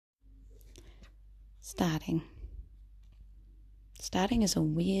Starting. Starting is a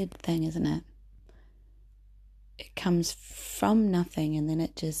weird thing, isn't it? It comes from nothing and then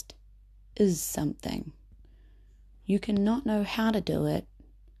it just is something. You can not know how to do it,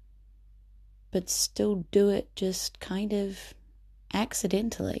 but still do it just kind of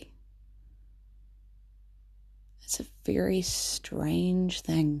accidentally. It's a very strange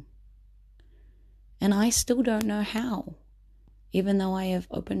thing. And I still don't know how, even though I have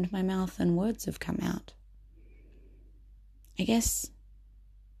opened my mouth and words have come out. I guess,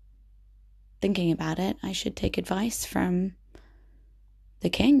 thinking about it, I should take advice from the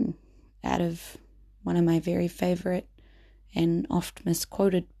king out of one of my very favourite and oft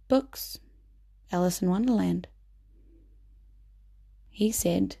misquoted books, Alice in Wonderland. He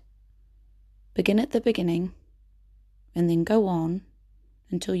said, begin at the beginning and then go on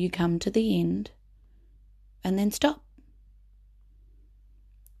until you come to the end and then stop.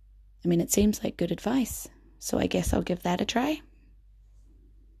 I mean, it seems like good advice, so I guess I'll give that a try.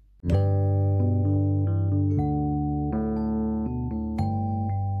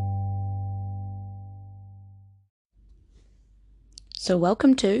 So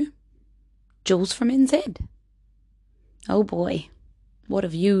welcome to Jules from NZ. Oh boy, what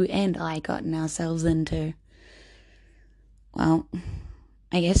have you and I gotten ourselves into? Well,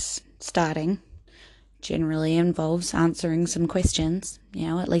 I guess starting generally involves answering some questions.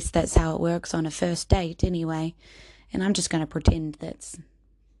 At least that's how it works on a first date anyway. And I'm just going to pretend that's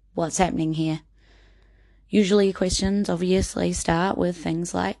what's happening here. Usually questions obviously start with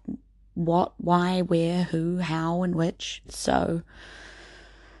things like what, why, where, who, how, and which. So,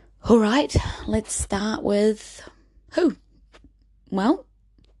 alright, let's start with who. Well,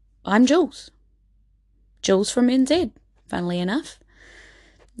 I'm Jules. Jules from NZ, funnily enough.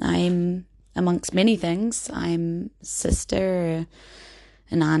 I'm, amongst many things, I'm a sister,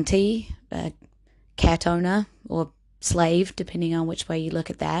 an auntie, a cat owner, or slave, depending on which way you look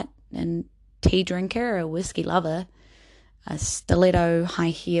at that, and tea drinker, a whiskey lover, a stiletto high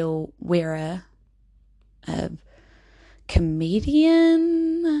heel wearer, a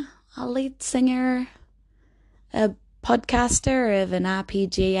comedian, a lead singer, a podcaster of an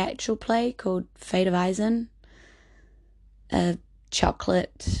RPG actual play called Fate of Eisen, a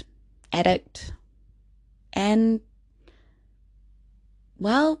chocolate addict, and,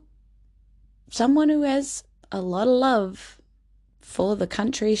 well, someone who has a lot of love for the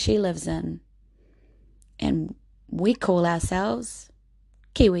country she lives in. And we call ourselves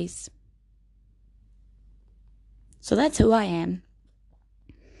Kiwis. So that's who I am.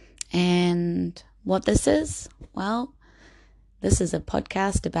 And what this is, well, this is a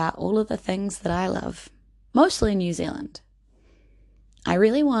podcast about all of the things that I love, mostly New Zealand. I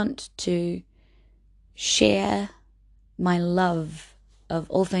really want to share my love of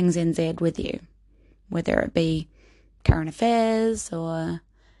all things NZ with you, whether it be current affairs or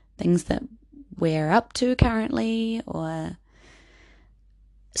things that we're up to currently, or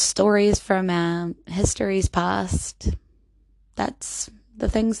stories from our histories past. That's the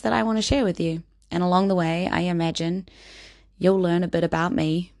things that I want to share with you. And along the way, I imagine you'll learn a bit about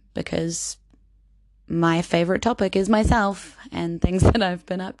me, because my favorite topic is myself and things that I've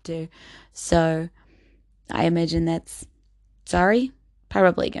been up to. So I imagine that's,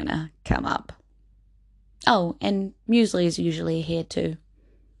 probably gonna come up. Oh, and Muesli is usually here too.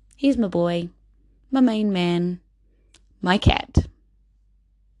 He's my boy, my main man, my cat.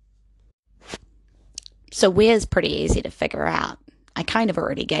 So where's pretty easy to figure out. I kind of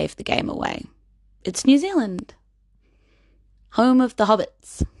already gave the game away. It's New Zealand. Home of the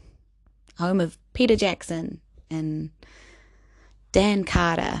Hobbits. Home of Peter Jackson and Dan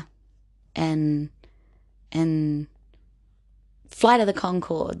Carter and Flight of the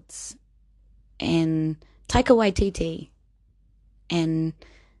Conchords and Taika Waititi and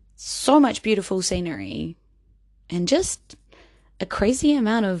so much beautiful scenery and just a crazy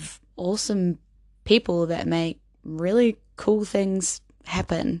amount of awesome people that make really cool things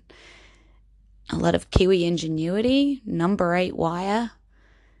happen. A lot of Kiwi ingenuity, number 8 wire,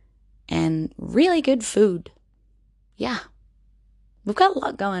 and really good food. Yeah, we've got a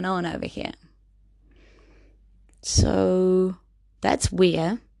lot going on over here. So that's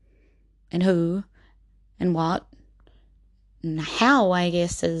where and who and what and how, I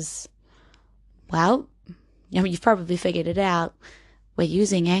guess, is, well, you've probably figured it out. We're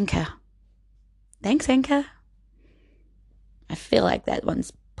using Anchor. Thanks, Anchor. I feel like that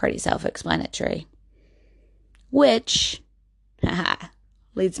one's pretty self-explanatory. Which,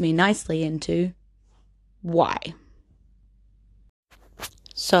 leads me nicely into why.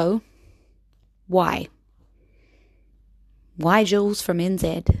 So, why? Why Jules from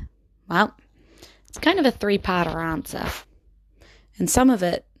NZ? Well, It's kind of a three-parter answer. And some of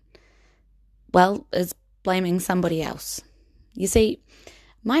it, well, is blaming somebody else. You see,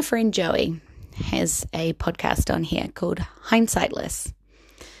 my friend Joey has a podcast on here called Hindsightless,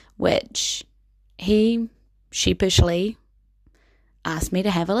 which he sheepishly asked me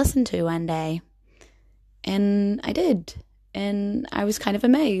to have a listen to one day. And I did. And I was kind of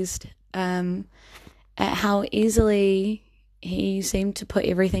amazed at how easily he seemed to put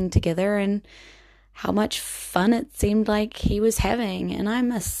everything together and how much fun it seemed like he was having. And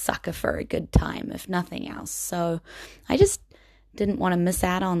I'm a sucker for a good time, if nothing else. So I just didn't want to miss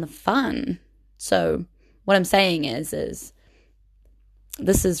out on the fun. So what I'm saying is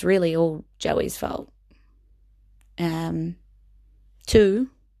this is really all Joey's fault. Two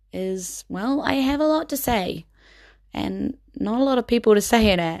is, well, I have a lot to say and not a lot of people to say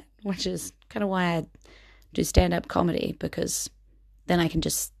it at, which is kind of why I do stand-up comedy, because then I can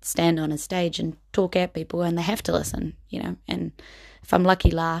just stand on a stage and talk at people and they have to listen, and if I'm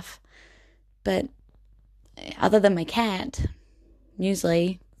lucky, laugh. But other than my cat,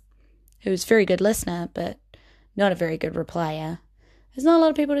 Muesli, who's a very good listener but not a very good replier, there's not a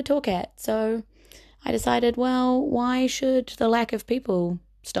lot of people to talk at. So I decided, well, why should the lack of people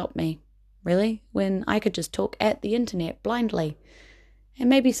stop me, really, when I could just talk at the internet blindly and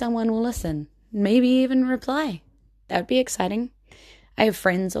maybe someone will listen, maybe even reply. That would be exciting. I have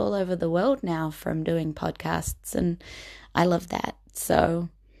friends all over the world now from doing podcasts, and I love that. So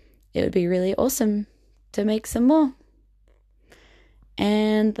it would be really awesome to make some more.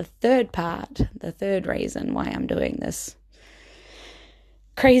 And the third reason why I'm doing this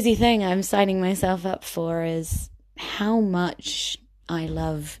crazy thing I'm signing myself up for is how much I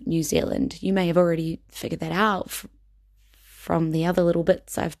love New Zealand. You may have already figured that out from the other little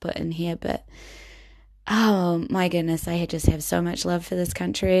bits I've put in here, but oh my goodness, I just have so much love for this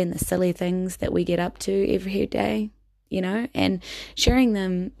country and the silly things that we get up to every day, and sharing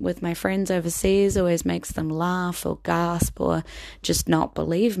them with my friends overseas always makes them laugh or gasp or just not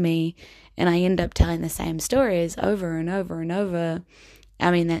believe me, and I end up telling the same stories over and over and over.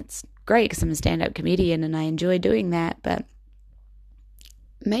 I mean, that's great because I'm a stand-up comedian and I enjoy doing that, but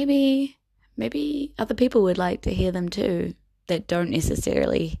maybe other people would like to hear them too that don't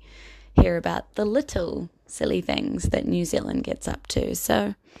necessarily hear about the little silly things that New Zealand gets up to.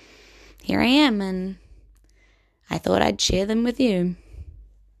 So here I am, and I thought I'd share them with you.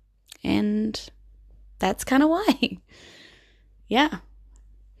 And that's kind of why. Yeah.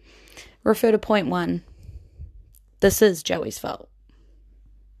 Refer to point 1. This is Joey's fault.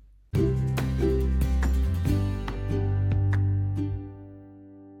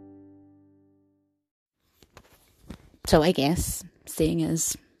 So I guess, seeing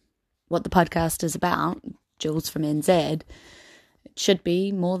as what the podcast is about, Jules from NZ, it should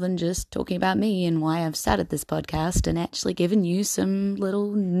be more than just talking about me and why I've started this podcast, and actually given you some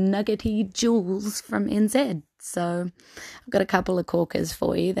little nuggety jewels from NZ. So I've got a couple of corkers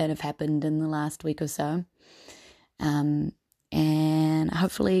for you that have happened in the last week or so. And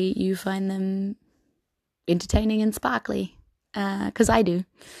hopefully you find them entertaining and sparkly, because I do.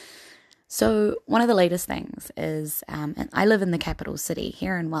 So one of the latest things is, and I live in the capital city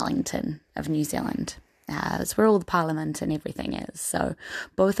here in Wellington of New Zealand. It's where all the parliament and everything is. So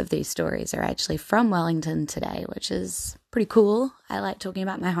both of these stories are actually from Wellington today, which is pretty cool. I like talking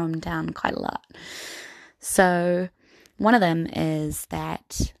about my hometown quite a lot. So one of them is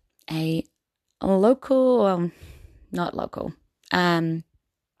that a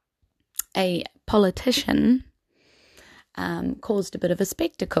politician caused a bit of a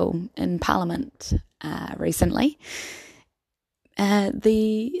spectacle in Parliament recently.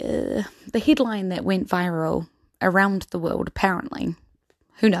 The headline that went viral around the world, apparently,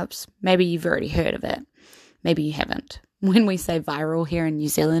 who knows, maybe you've already heard of it, maybe you haven't. When we say viral here in New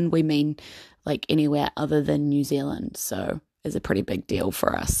Zealand, we mean like anywhere other than New Zealand, so it's a pretty big deal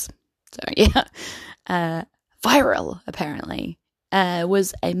for us. So yeah, viral apparently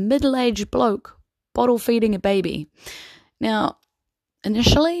was a middle-aged bloke bottle feeding a baby. Now,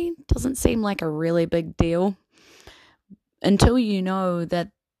 initially, doesn't seem like a really big deal until you know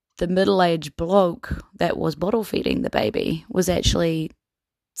that the middle-aged bloke that was bottle feeding the baby was actually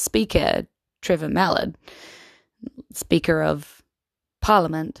Speaker Trevor Mallard, Speaker of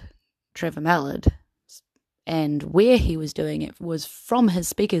Parliament Trevor Mallard, and where he was doing it was from his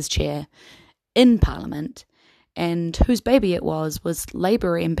Speaker's chair in Parliament, and whose baby it was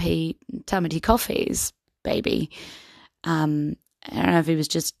Labour MP Tamati Coffey's baby. I don't know if he was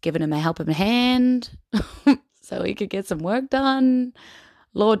just giving him a helping hand so he could get some work done.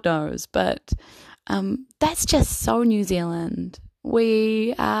 Lord knows. But that's just so New Zealand.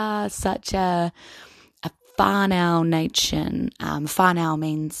 We are such a whānau nation. Whānau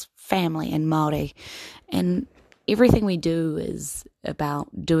means family in Māori. And everything we do is about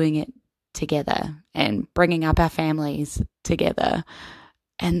doing it together and bringing up our families together.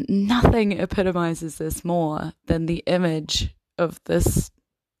 And nothing epitomizes this more than the image of this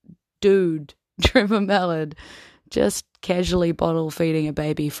dude, Trevor Mallard, just casually bottle feeding a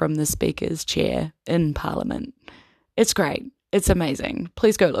baby from the Speaker's chair in Parliament. It's great. It's amazing.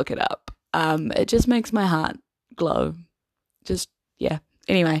 Please go look it up. It just makes my heart glow.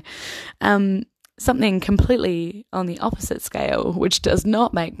 Anyway, something completely on the opposite scale, which does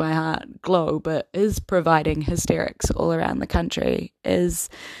not make my heart glow, but is providing hysterics all around the country, is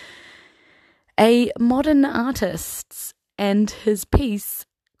a modern artist and his piece,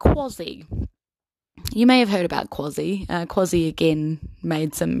 Quasi. You may have heard about Quasi. Quasi, again,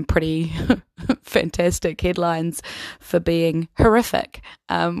 made some pretty fantastic headlines for being horrific,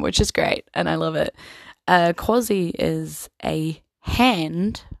 which is great, and I love it. Quasi is a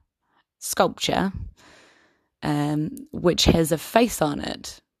hand sculpture which has a face on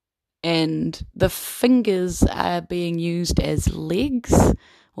it, and the fingers are being used as legs,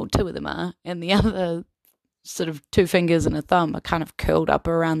 well, two of them are, and the other sort of two fingers and a thumb are kind of curled up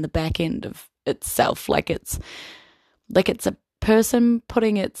around the back end of itself, like it's a person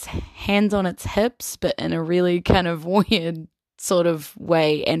putting its hands on its hips, but in a really kind of weird sort of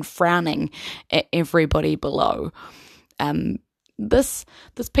way, and frowning at everybody below. This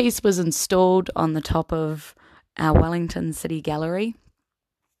piece was installed on the top of our Wellington City Gallery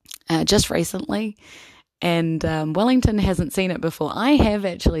just recently, and Wellington hasn't seen it before. I have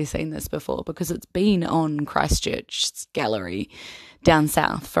actually seen this before because it's been on Christchurch's gallery down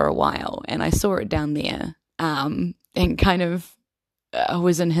south for a while, and I saw it down there, and kind of I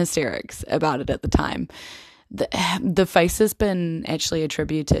was in hysterics about it at the time. The face has been actually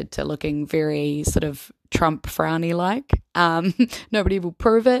attributed to looking very sort of Trump frowny-like. Nobody will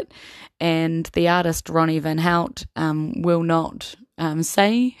prove it, and the artist Ronnie Van Hout will not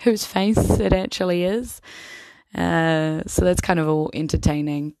say whose face it actually is. So that's kind of all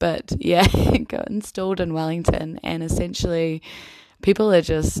entertaining. But yeah, it got installed in Wellington, and essentially people are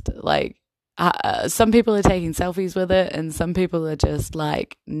just like, some people are taking selfies with it, and some people are just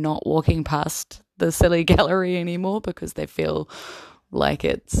like not walking past the silly gallery anymore because they feel like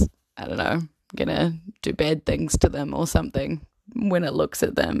it's, I don't know, gonna do bad things to them or something when it looks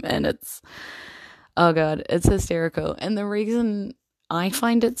at them. And it's, oh god, it's hysterical. And the reason I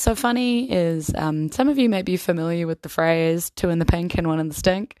find it so funny is some of you may be familiar with the phrase two in the pink and one in the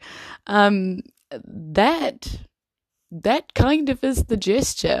stink. That kind of is the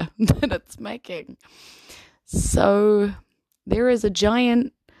gesture that it's making. So there is a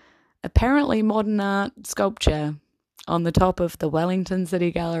giant, apparently modern art sculpture on the top of the Wellington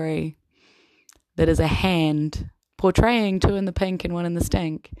City Gallery that is a hand portraying two in the pink and one in the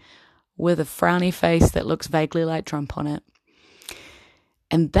stink with a frowny face that looks vaguely like Trump on it.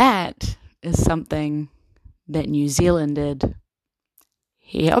 And that is something that New Zealand did.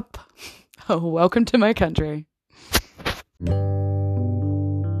 Yep. Oh, welcome to my country.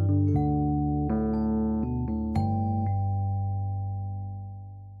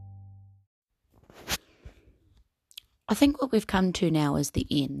 I think what we've come to now is the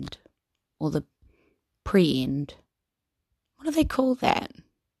end, or the pre-end. What do they call that?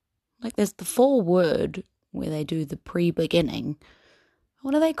 Like there's the foreword where they do the pre-beginning.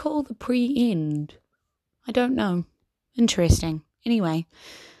 What do they call the pre-end? I don't know. Interesting. Anyway,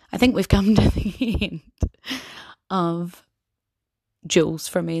 I think we've come to the end of Jules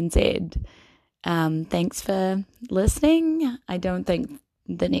from NZ. Thanks for listening. I don't think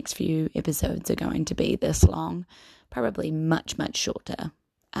the next few episodes are going to be this long. Probably much, much shorter.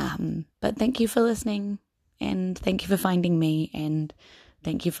 But thank you for listening, and thank you for finding me, and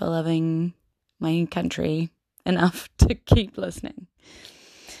thank you for loving my country enough to keep listening.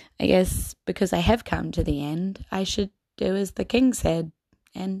 I guess because I have come to the end, I should do as the king said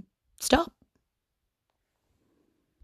and stop.